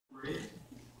celebrate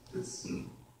this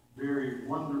very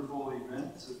wonderful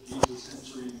event of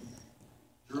Jesus entering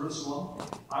Jerusalem,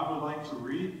 I would like to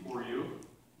read for you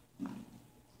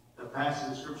a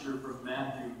passage of Scripture from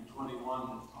Matthew 21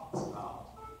 that talks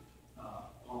about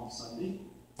Palm Sunday.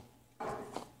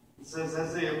 It says,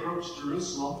 as they approached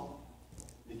Jerusalem,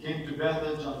 they came to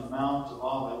Bethphage on the Mount of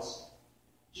Olives.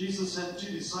 Jesus sent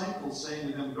 2 disciples,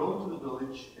 saying to them, go to the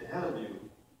village ahead of you,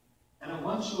 and at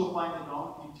once you will find a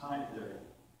donkey tied there,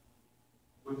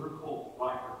 with her colt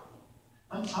by her.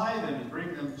 Untie them and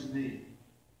bring them to me.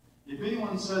 If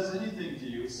anyone says anything to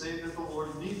you, say that the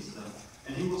Lord needs them,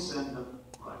 and he will send them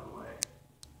right away.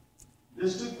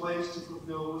 This took place to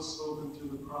fulfill what was spoken through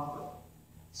the prophet.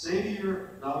 Say to your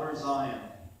daughter Zion,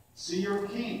 see, your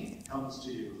king comes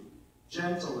to you,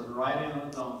 gentle and riding on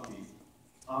a donkey,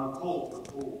 on a colt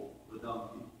to pull the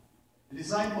donkey. The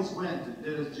disciples went and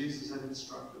did as Jesus had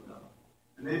instructed them.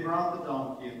 And they brought the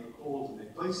donkey and the colt, and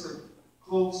they placed their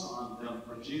cloaks on them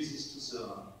for Jesus to sit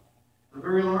on. A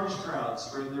very large crowd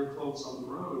spread their cloaks on the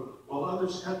road, while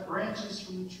others cut branches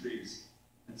from the trees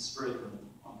and spread them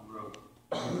on the road.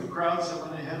 The crowds that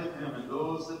went ahead of him and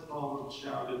those that followed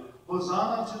shouted,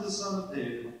 Hosanna to the Son of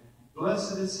David!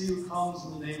 Blessed is he who comes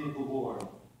in the name of the Lord!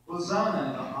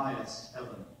 Hosanna in the highest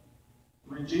heaven!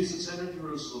 When Jesus entered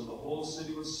Jerusalem, the whole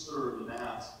city was stirred and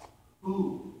asked,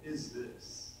 who is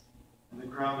this? And the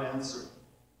crowd answered,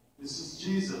 this is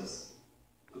Jesus,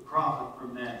 the prophet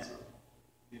from Nazareth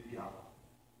in Galilee.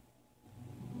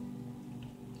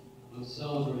 Let's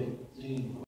celebrate seeing